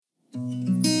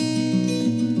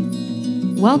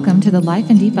Welcome to the Life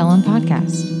in Deep Ellum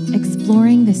podcast,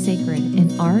 exploring the sacred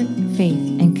in art,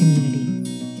 faith, and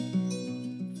community.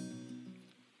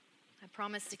 I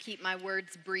promise to keep my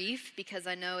words brief because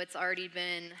I know it's already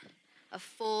been a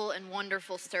full and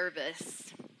wonderful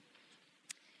service.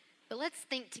 But let's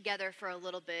think together for a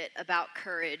little bit about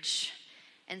courage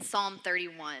and Psalm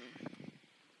 31.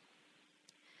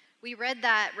 We read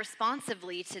that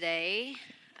responsively today.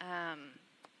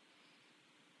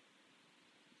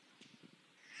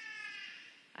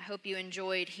 I hope you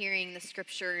enjoyed hearing the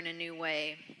scripture in a new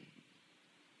way.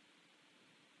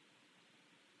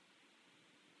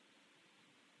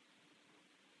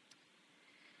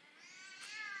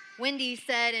 Wendy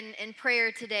said in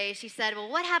prayer today, she said, well,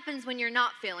 what happens when you're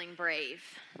not feeling brave?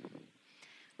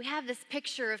 We have this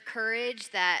picture of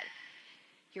courage that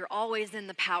you're always in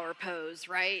the power pose,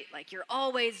 right? Like you're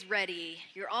always ready.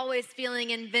 You're always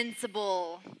feeling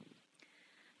invincible.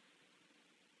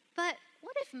 But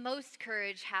what if most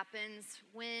courage happens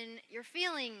when you're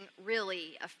feeling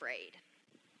really afraid?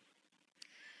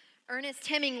 Ernest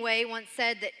Hemingway once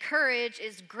said that courage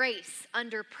is grace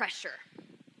under pressure.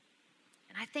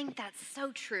 And I think that's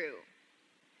so true.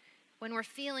 When we're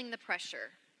feeling the pressure,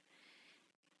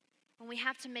 when we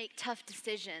have to make tough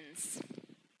decisions,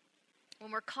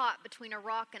 when we're caught between a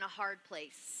rock and a hard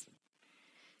place.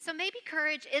 So maybe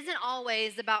courage isn't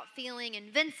always about feeling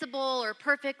invincible or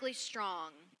perfectly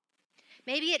strong.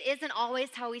 Maybe it isn't always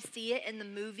how we see it in the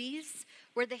movies,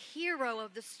 where the hero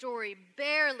of the story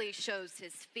barely shows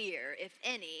his fear, if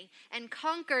any, and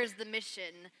conquers the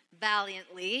mission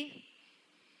valiantly.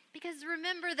 Because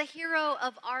remember, the hero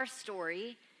of our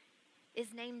story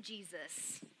is named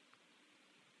Jesus.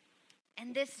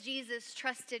 And this Jesus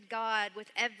trusted God with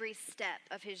every step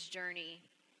of his journey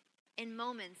in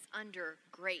moments under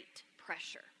great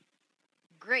pressure.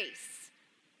 Grace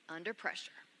under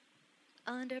pressure.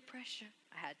 Under pressure.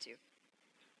 I had to.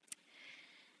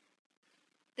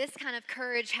 This kind of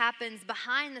courage happens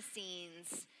behind the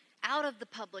scenes, out of the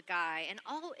public eye, and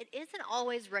it isn't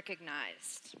always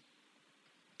recognized.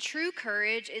 True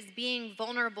courage is being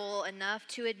vulnerable enough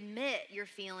to admit your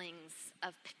feelings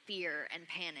of fear and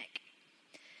panic.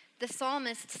 The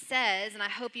psalmist says, and I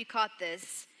hope you caught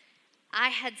this, I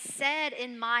had said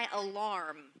in my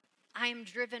alarm, I am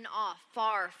driven off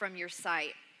far from your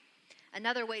sight.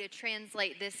 Another way to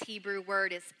translate this Hebrew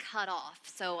word is cut off.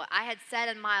 So I had said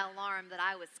in my alarm that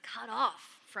I was cut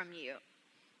off from you.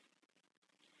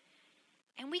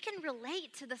 And we can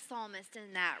relate to the psalmist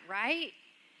in that, right?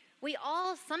 We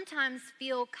all sometimes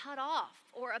feel cut off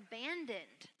or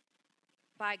abandoned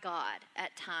by God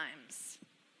at times.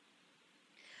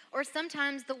 Or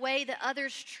sometimes the way that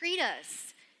others treat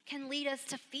us can lead us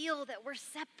to feel that we're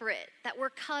separate, that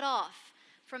we're cut off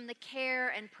from the care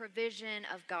and provision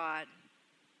of God.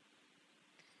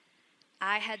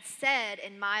 I had said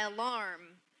in my alarm,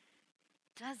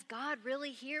 does God really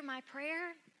hear my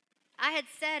prayer? I had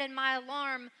said in my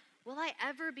alarm, will I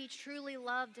ever be truly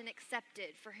loved and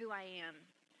accepted for who I am?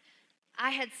 I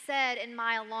had said in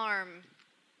my alarm,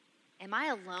 am I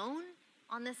alone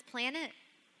on this planet?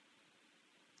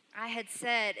 I had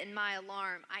said in my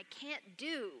alarm, I can't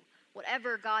do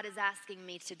whatever God is asking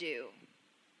me to do.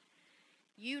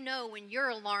 You know when your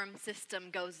alarm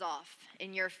system goes off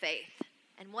in your faith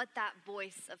and what that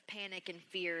voice of panic and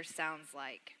fear sounds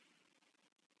like.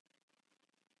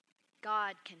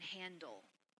 God can handle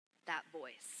that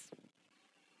voice.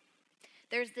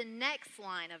 There's the next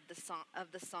line of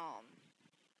the psalm.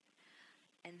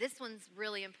 And this one's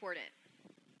really important.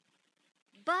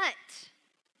 But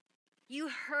you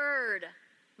heard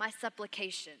my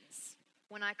supplications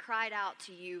when I cried out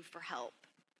to you for help.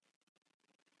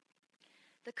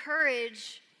 The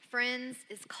courage, friends,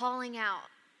 is calling out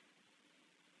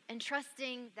and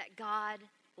trusting that God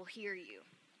will hear you.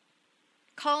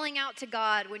 Calling out to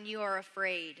God when you are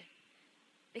afraid,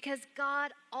 because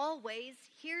God always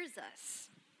hears us.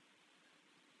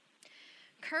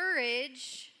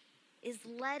 Courage is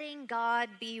letting God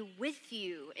be with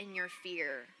you in your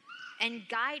fear and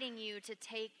guiding you to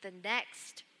take the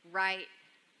next right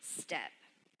step.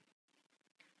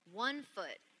 One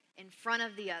foot in front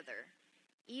of the other,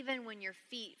 even when your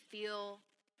feet feel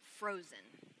frozen.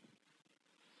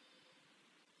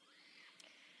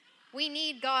 We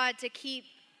need God to keep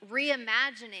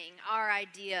reimagining our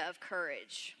idea of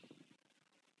courage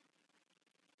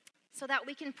so that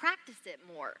we can practice it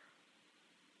more.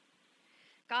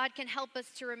 God can help us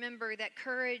to remember that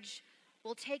courage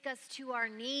will take us to our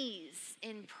knees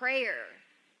in prayer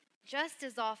just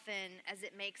as often as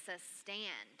it makes us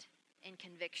stand in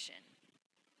conviction.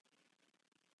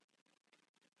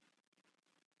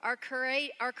 Our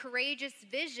courageous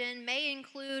vision may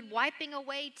include wiping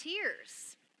away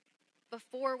tears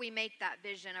before we make that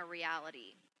vision a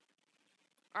reality.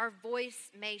 Our voice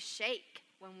may shake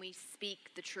when we speak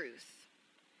the truth.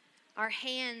 Our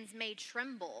hands may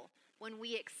tremble when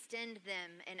we extend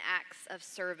them in acts of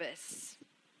service.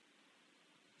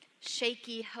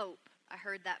 Shaky hope. I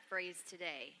heard that phrase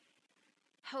today.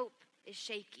 Hope is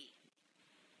shaky.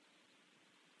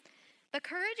 But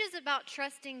courage is about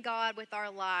trusting God with our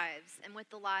lives and with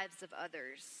the lives of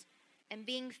others, and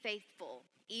being faithful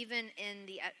even in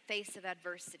the face of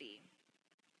adversity.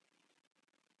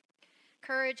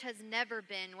 Courage has never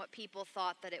been what people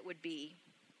thought that it would be.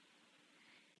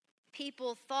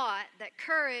 People thought that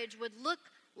courage would look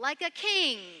like a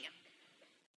king.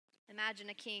 Imagine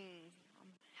a king,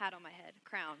 hat on my head,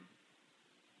 crown.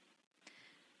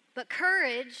 But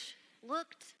courage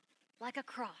looked like a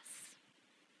cross.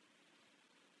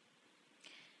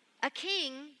 A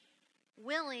king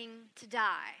willing to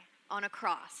die on a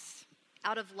cross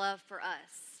out of love for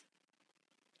us.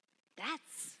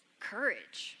 That's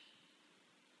courage.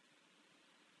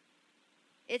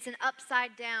 It's an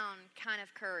upside down kind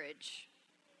of courage.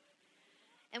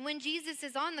 And when Jesus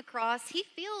is on the cross, he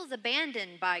feels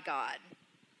abandoned by God.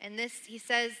 And this, he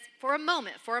says, for a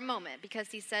moment, because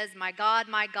he says, my God,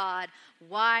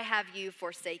 why have you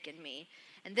forsaken me?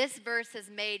 And this verse has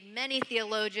made many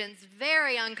theologians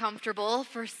very uncomfortable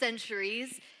for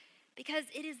centuries because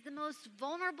it is the most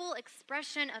vulnerable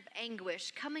expression of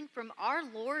anguish coming from our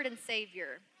Lord and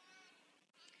Savior.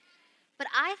 But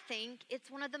I think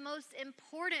it's one of the most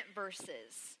important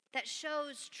verses that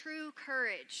shows true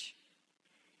courage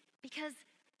because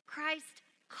Christ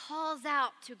calls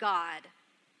out to God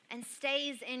and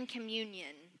stays in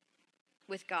communion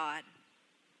with God.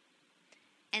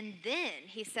 And then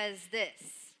he says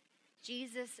this.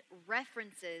 Jesus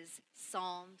references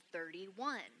Psalm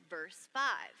 31, verse 5,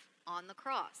 on the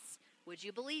cross. Would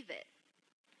you believe it?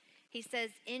 He says,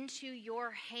 into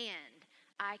your hand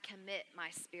I commit my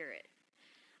spirit.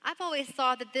 I've always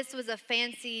thought that this was a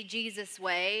fancy Jesus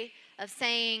way of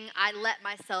saying, I let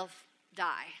myself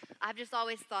die. I've just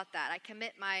always thought that. I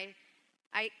commit my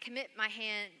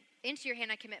hand, into your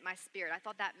hand I commit my spirit. I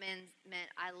thought that meant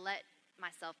I let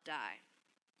myself die.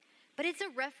 But it's a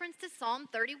reference to Psalm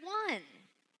 31.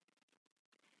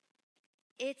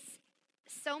 It's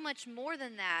so much more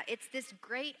than that. It's this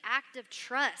great act of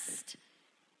trust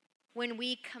when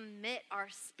we commit our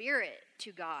spirit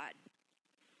to God.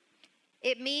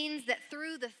 It means that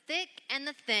through the thick and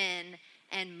the thin,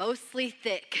 and mostly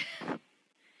thick,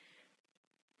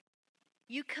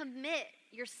 you commit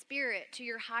your spirit to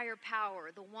your higher power,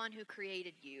 the one who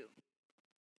created you.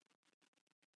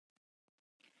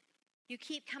 You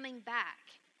keep coming back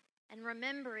and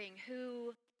remembering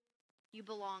who you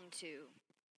belong to.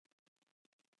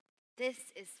 This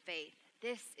is faith.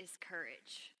 This is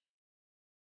courage.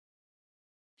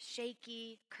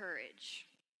 Shaky courage.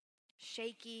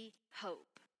 Shaky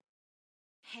hope.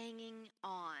 Hanging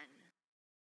on.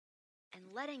 And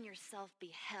letting yourself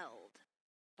be held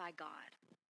by God.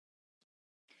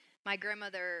 My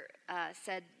grandmother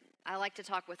said, I like to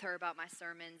talk with her about my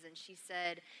sermons, and she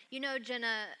said, you know,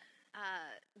 Jenna,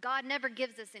 God never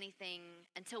gives us anything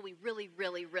until we really,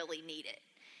 really, really need it.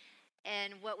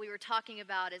 And what we were talking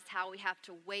about is how we have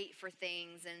to wait for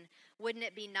things, and wouldn't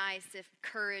it be nice if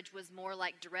courage was more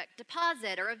like direct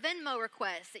deposit or a Venmo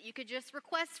request that you could just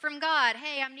request from God,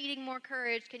 hey, I'm needing more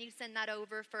courage, can you send that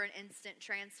over for an instant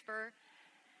transfer?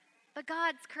 But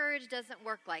God's courage doesn't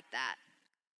work like that.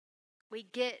 We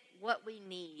get what we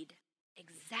need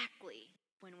exactly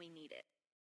when we need it.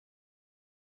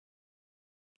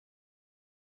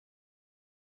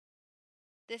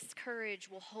 This courage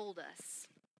will hold us.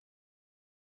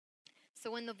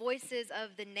 So when the voices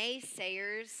of the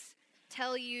naysayers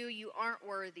tell you you aren't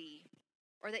worthy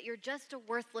or that you're just a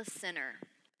worthless sinner,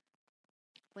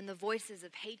 when the voices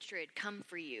of hatred come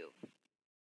for you,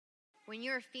 when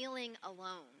you're feeling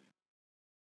alone,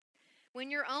 when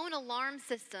your own alarm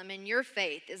system in your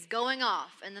faith is going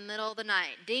off in the middle of the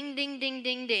night, ding, ding, ding,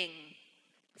 ding, ding,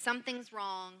 something's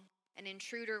wrong, an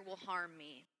intruder will harm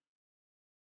me,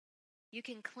 you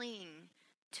can cling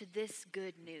to this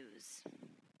good news.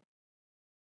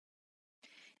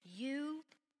 You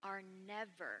are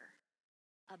never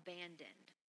abandoned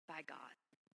by God.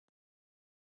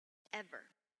 Ever.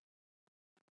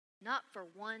 Not for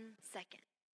 1 second.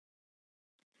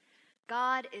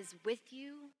 God is with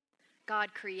you.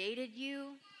 God created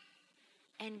you.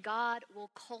 And God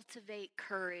will cultivate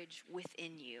courage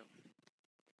within you.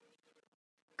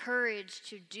 Courage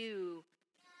to do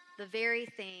the very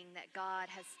thing that God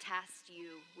has tasked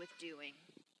you with doing.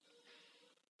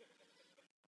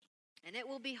 And it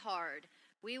will be hard.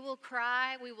 We will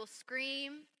cry, we will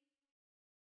scream,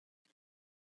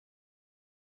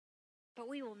 but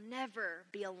we will never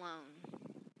be alone.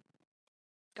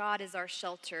 God is our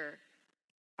shelter,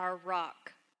 our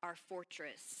rock, our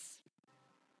fortress.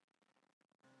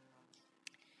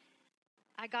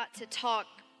 I got to talk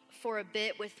for a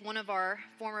bit with one of our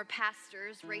former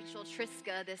pastors, Rachel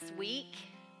Triska, this week.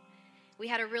 We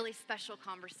had a really special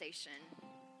conversation.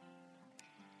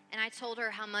 And I told her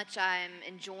how much I'm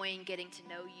enjoying getting to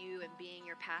know you and being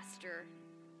your pastor.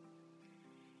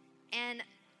 And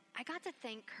I got to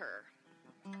thank her.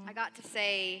 I got to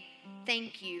say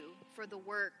thank you for the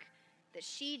work that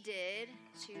she did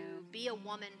to be a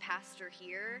woman pastor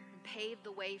here and pave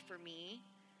the way for me.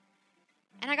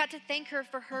 And I got to thank her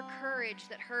for her courage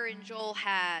that her and Joel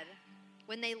had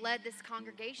when they led this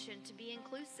congregation to be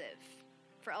inclusive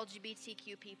for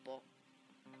LGBTQ people.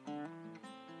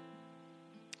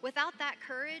 Without that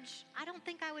courage, I don't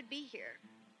think I would be here.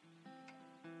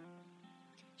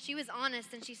 She was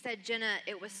honest and she said, Jenna,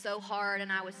 it was so hard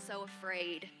and I was so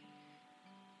afraid.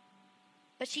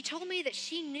 But she told me that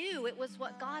she knew it was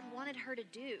what God wanted her to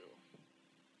do.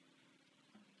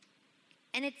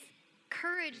 And it's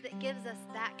courage that gives us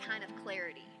that kind of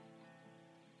clarity.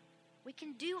 We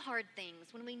can do hard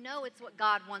things when we know it's what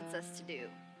God wants us to do.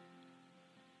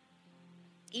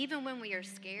 Even when we are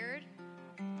scared,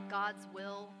 God's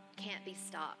will can't be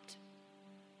stopped.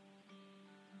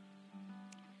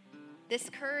 This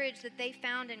courage that they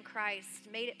found in Christ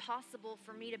made it possible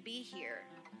for me to be here,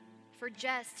 for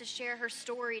Jess to share her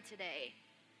story today,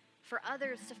 for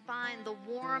others to find the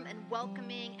warm and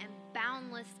welcoming and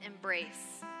boundless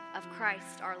embrace of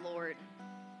Christ our Lord.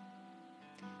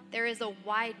 There is a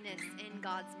wideness in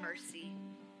God's mercy.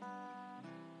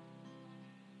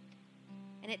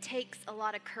 And it takes a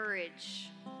lot of courage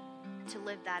to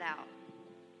live that out.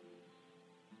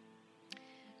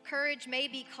 Courage may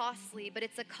be costly, but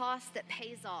it's a cost that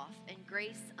pays off in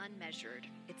grace unmeasured.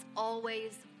 It's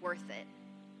always worth it.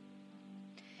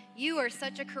 You are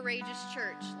such a courageous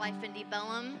church, Life in Deep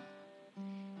Ellum.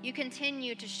 You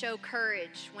continue to show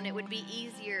courage when it would be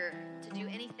easier to do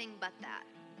anything but that.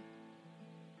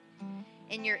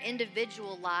 In your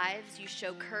individual lives, you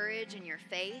show courage in your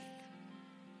faith,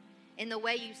 in the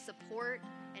way you support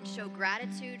and show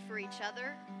gratitude for each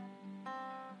other.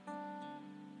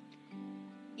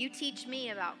 You teach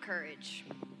me about courage.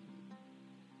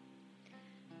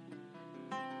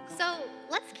 So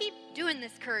let's keep doing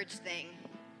this courage thing.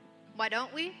 Why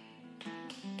don't we?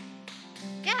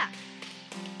 Yeah.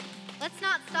 Let's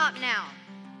not stop now.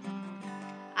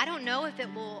 I don't know if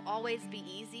it will always be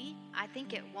easy. I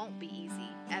think it won't be easy,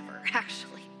 ever,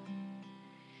 actually.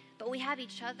 But we have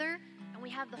each other, and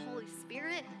we have the Holy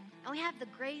Spirit, and we have the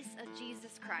grace of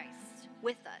Jesus Christ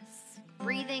with us,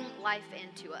 breathing life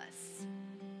into us.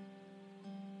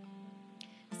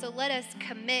 So let us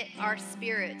commit our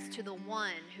spirits to the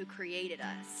one who created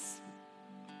us.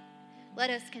 Let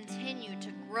us continue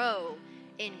to grow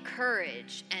in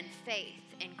courage and faith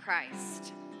in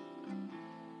Christ.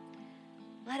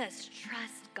 Let us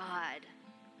trust God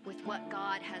with what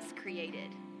God has created,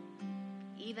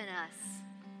 even us,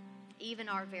 even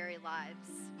our very lives,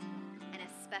 and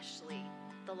especially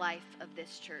the life of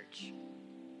this church.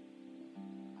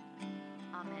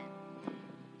 Amen.